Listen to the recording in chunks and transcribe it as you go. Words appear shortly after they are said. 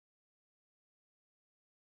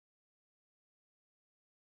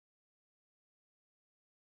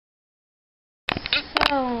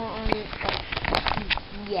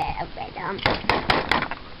Yeah, okay,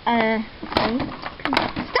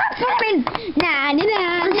 Stop swimming! Nah, nah,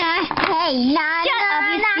 nah, nah. Hey, nah, Shut nah, up,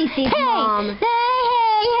 you nah. CC's Hey, mom.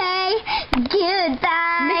 hey,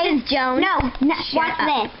 goodbye. Mrs. Jones. No, Shut watch up.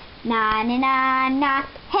 this. Nah, nah, nah, nah.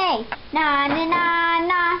 Hey, nah, nah, nah,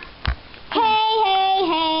 nah.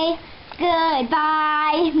 Hey,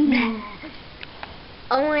 goodbye.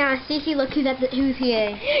 Oh my gosh, Cece, look who's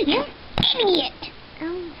here. You idiot!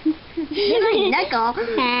 Oh, hit my knuckle.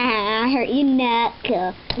 I hurt your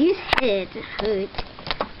knuckle. You hit it. Hurt.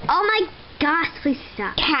 Oh my gosh, please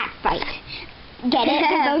stop. Cat fight. Get it?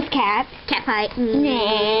 For those cats. Cat fight.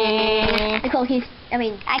 Nah. Nicole, I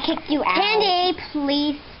kicked you out. Candy,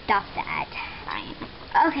 please stop that. Fine.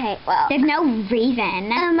 Okay, well. There's no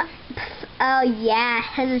reason. Oh yeah,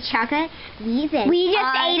 has a chocolate reason. We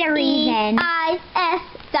just ate a reason. I-S,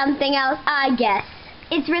 something else, I guess.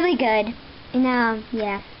 It's really good. No,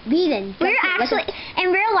 yeah. Reason. We're actually,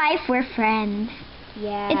 in real life, we're friends.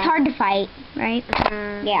 Yeah. It's hard to fight, right?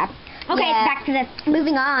 Yeah. Okay, Yeah. back to the...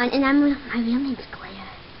 Moving on, and my real name's Claire.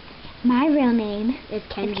 My real name It's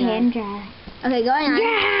is Kendra. Kendra. Okay, going on.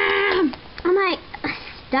 Yeah! Oh my,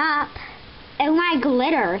 stop. Oh my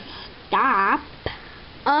glitter. Stop.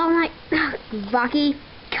 Oh my, Rocky,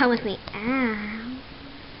 come with me. Ow.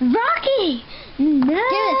 Rocky! No!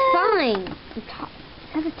 Dude, it's fine.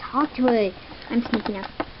 I have to talk to it. I'm sneaking up.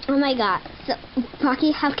 Oh my god. So,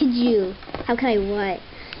 Rocky, how could I what?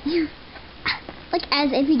 You, like,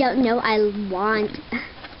 as if you don't know, I want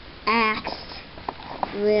Axe.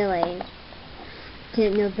 Really?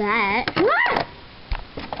 Didn't know that. What?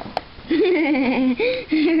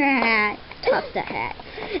 Top the hat.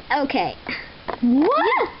 Okay. What?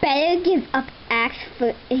 You better give up Axe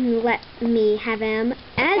and let me have him.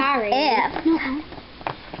 As Sorry. if. No.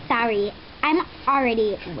 Sorry. I'm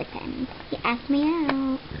already with him. He asked me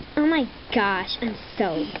out. Oh my gosh, I'm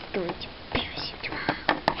so going to embarrass you tomorrow.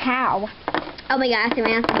 How? Oh my gosh, I'm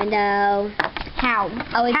out the window. How?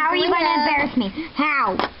 Oh, it's How are you going to window. embarrass me?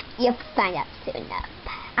 How? You'll find out soon enough.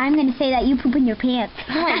 I'm going to say that you poop in your pants.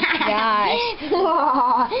 Oh my gosh.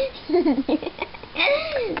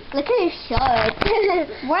 Look at his shorts.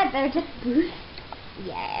 What? They're just boots?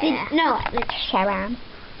 Yeah. No, shut around.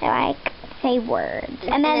 They like say words.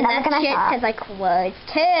 And then that gonna shit stop. says like words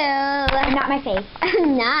too. Not my face.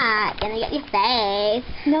 I'm not gonna get your face.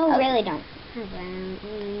 No, Okay. really don't.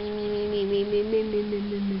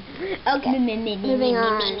 Okay. Moving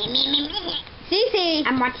on. Cece.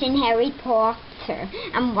 I'm watching Harry Potter.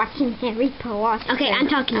 I'm watching Harry Potter. Okay, I'm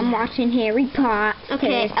talking. I'm watching Harry Potter.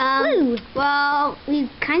 Okay. Woo. Well, we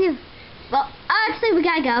kind of. Well, actually, we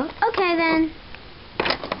gotta go. Okay then.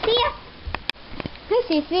 See ya. Hey,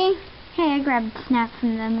 Cece. Hey, I grabbed snacks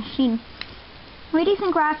from the machine. Where do you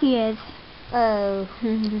think Rocky is? Oh.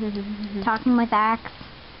 Talking with Axe.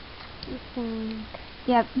 You think?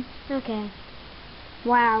 Yep. Okay.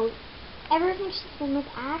 Wow. Ever since she's been with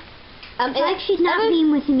Axe? It's like she's not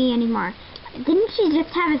being with me anymore. Didn't she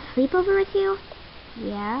just have a sleepover with you?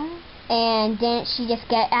 Yeah. And didn't she just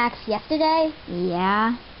get axed yesterday?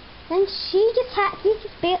 Yeah. Then she's just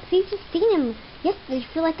seen him yesterday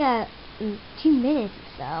for like 2 minutes or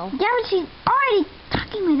so. Yeah, but she's already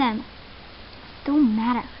talking with him. Don't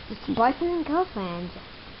matter. Boyfriend and girlfriend.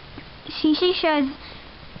 She says,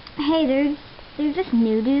 hey, there's this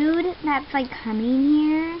new dude that's like coming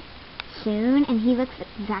here soon, and he looks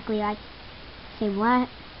exactly like. Say what?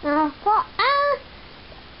 Well,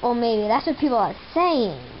 maybe that's what people are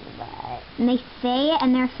saying, but. And they say it,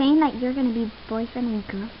 and they're saying that you're gonna be boyfriend and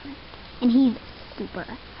girlfriend, and he's super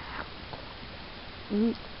hot.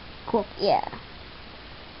 Cool. Yeah.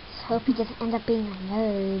 Just hope he doesn't end up being a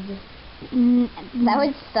nerd. That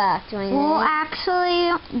would suck, wouldn't Well, it?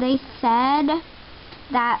 actually, they said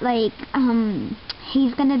that like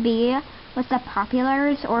he's gonna be with the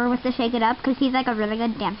Populars or with the Shake It Up because he's like a really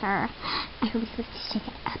good dancer. I hope he's with the Shake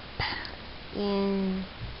It Up. Yeah.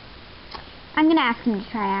 I'm gonna ask him to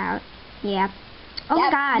try out. Yeah. Oh Yeah,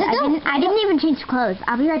 my God! I didn't even change clothes.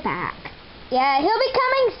 I'll be right back. Yeah, he'll be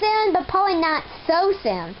coming soon, but probably not so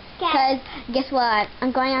soon. Because, guess what?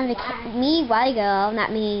 I'm going on vacation. Me, White Girl,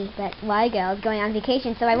 not me, but White Girl is going on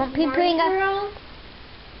vacation, so I won't be putting up...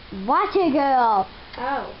 Water Girl!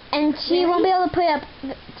 Oh. And she won't be able to put up...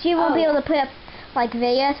 She won't be able to put up, like,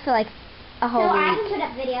 videos for, like, a whole week. I can put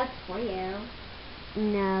up videos for you.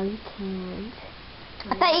 No, you can't.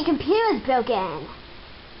 I thought your computer was broken.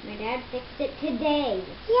 My dad fixed it today.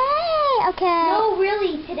 Yay! Okay. No,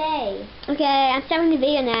 really, today. Okay, I'm starting the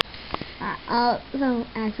video now. So I'll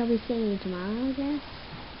be seeing you tomorrow, I guess?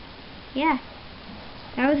 Yeah.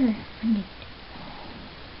 That was a Monday.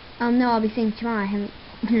 No, I'll be seeing you tomorrow. I haven't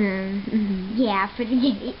Yeah, for the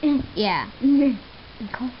date. Yeah.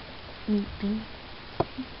 Cool.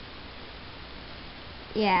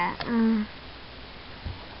 Yeah.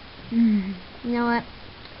 You know what?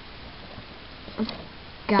 Oh,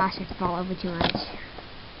 gosh, I fall over too much.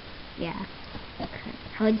 Yeah.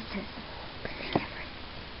 Hoods to.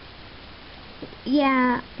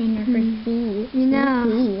 Yeah. They never see. You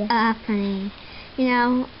know. Funny. You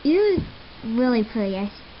know, you really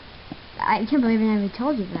pretty. I can't believe I never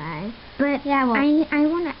told you that. But yeah, well, I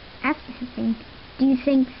want to ask you something. Do you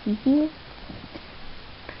think cece is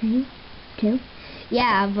pretty too?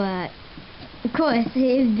 Yeah, but of course,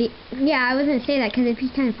 yeah, I was gonna say that because it'd be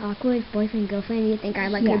kind of awkward, boyfriend, girlfriend. You think I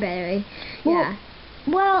like her better? Yeah.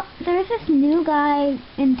 Well, there's this new guy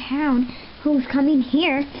in town who's coming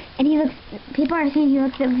here, and he looks. People are saying he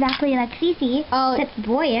looks exactly like cece. Oh, that's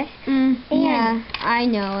boyish. Yeah, I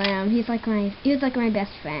know him. He was like my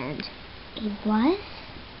best friend. He was?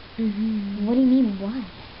 Mhm. What do you mean was?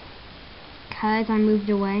 Cause I moved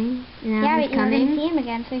away. Yeah, but he's coming. You're gonna see him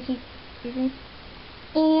again, so he's.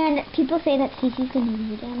 And people say that cece's gonna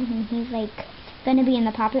meet him, and he's like gonna be in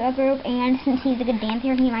the popular group, and since he's a good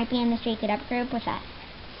dancer, he might be in the Shake It Up group with us.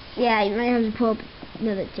 Yeah, you might have to pull up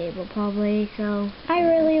another table probably. So I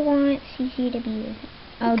really want cece to be with him.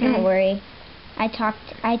 Oh, okay. Don't worry. I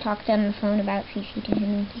talked on the phone about cece to him,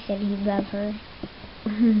 and he said he'd love her.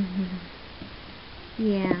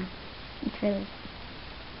 Yeah. It's really.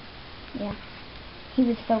 Yeah. He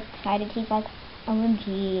was so excited. He's like,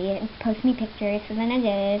 OMG, post me pictures. So then I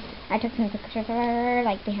did. I took some pictures of her,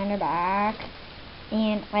 like, behind her back.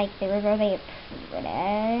 And, like, they were really pretty,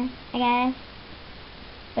 I guess.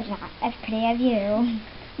 But not as pretty as you.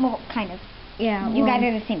 Well, kind of. Yeah, You guys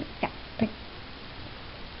are the same exact.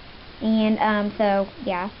 And, so,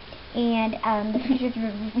 yeah. And, the pictures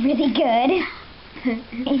were really good.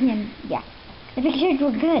 And, yeah. The pictures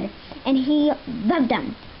were good. And he loved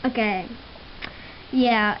them. Okay.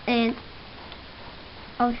 Yeah, and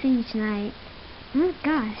I'll see you tonight. Oh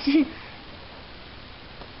gosh.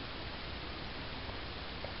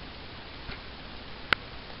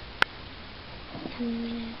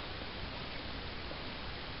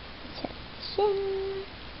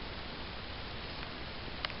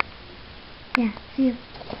 Yeah, see you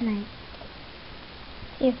tonight.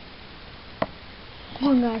 See you.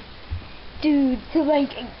 Oh gosh. Dude, so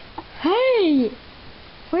like, hey!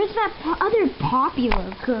 Where's that other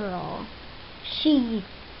popular girl? She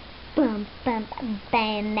bum bum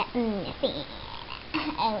bum.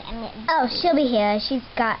 Oh, she'll be here. She's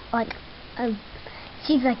got like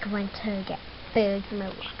she's like went to get food from her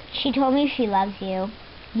work. She told me she loves you.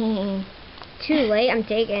 Too late, I'm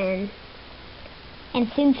taken.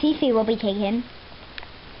 And soon cece will be taken.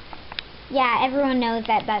 Yeah, everyone knows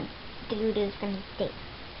that dude is gonna stay.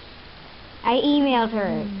 I emailed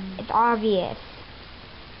her. It's obvious.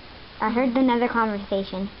 I heard another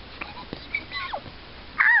conversation.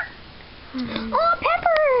 Oh,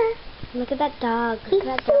 Pepper! Look at that dog. He's Look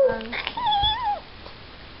at that so dog. cute.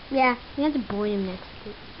 Yeah, we have to board him next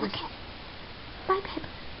week. Okay. Bye, Pepper.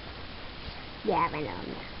 Yeah, I know.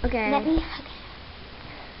 Okay. Let me hug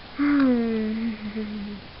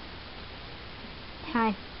him.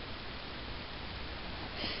 Hi.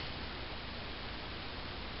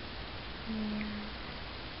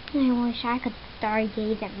 I wish I could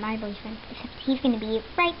stargaze at my boyfriend, except he's gonna be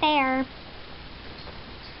right there.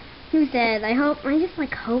 Who said? I just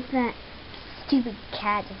like hope that stupid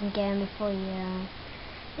cat doesn't get him before you.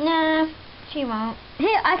 Nah, she won't.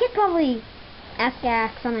 Hey, I could probably ask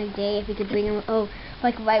Axe on a day if we could bring him. Oh,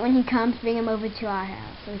 like right when he comes, bring him over to our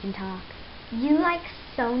house so we can talk. You like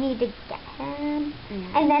so need to get him,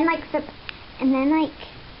 Yeah. and then like I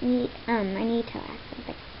need to ask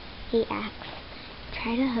something. Hey, Axe,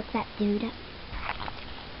 try to hook that dude up.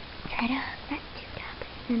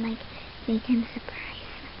 And like make him surprise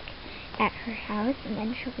like at her house, and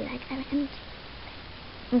then she'll be like, I want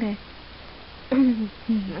to. Okay.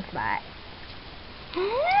 That's bad.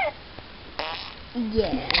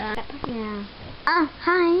 Yeah. Yeah. Oh,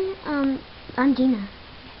 hi. I'm Dina.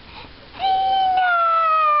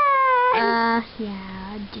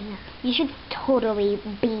 Yeah, Dina. You should totally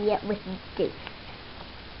be with Deuce.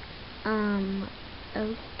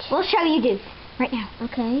 Okay. We'll show you Deuce right now.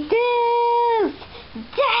 Okay. Deuce!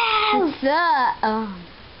 Deuce! What's up?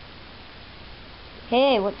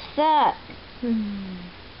 Hey, what's up? Do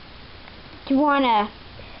you wanna?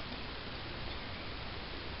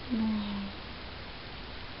 Do you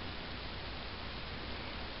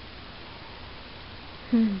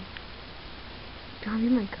want to be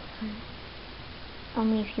my girlfriend?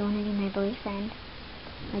 Only if you wanna be my boyfriend.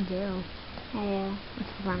 I do. I do.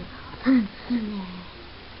 It's fun.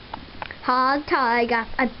 Hog tie.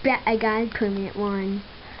 I bet I got a permanent one.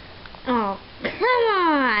 Oh, come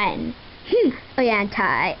on. Oh yeah, and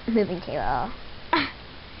tie. Moving table.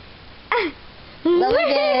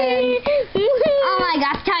 Loaded. Oh my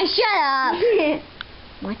gosh, Ty, shut up.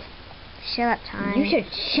 What? Shut up, Ty. You should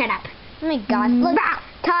shut up. Oh my gosh, look.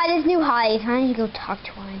 Ty, there's new hotties. I need to go talk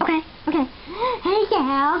to one. Okay. Hey,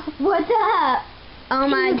 gals. What's up? Oh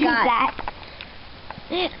my god.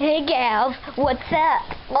 Hey, gals. What's up?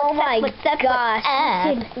 Oh my gosh. What's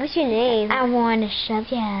up? What's your name? I want to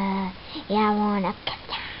shove ya. Yeah, I want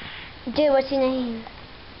to. Dude, what's your name?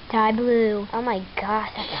 Ty Blue. Oh my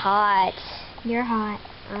gosh, that's hot. You're hot.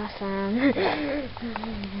 Awesome.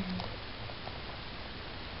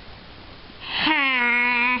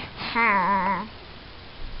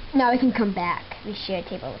 Now we can come back. We share a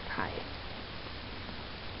table with hotties.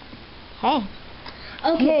 Hey.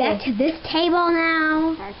 Okay, back to this table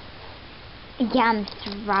now. Yum,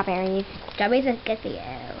 strawberries. Strawberries are good for you.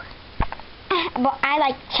 Well, I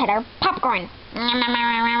like cheddar popcorn.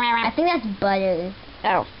 I think that's butter.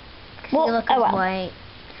 Oh. Well, it looks white.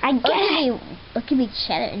 I guess. It could be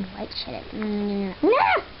cheddar and white cheddar.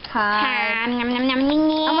 Hi.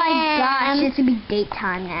 Oh my gosh, it's gonna be date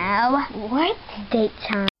time now. What? Date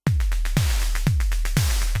time.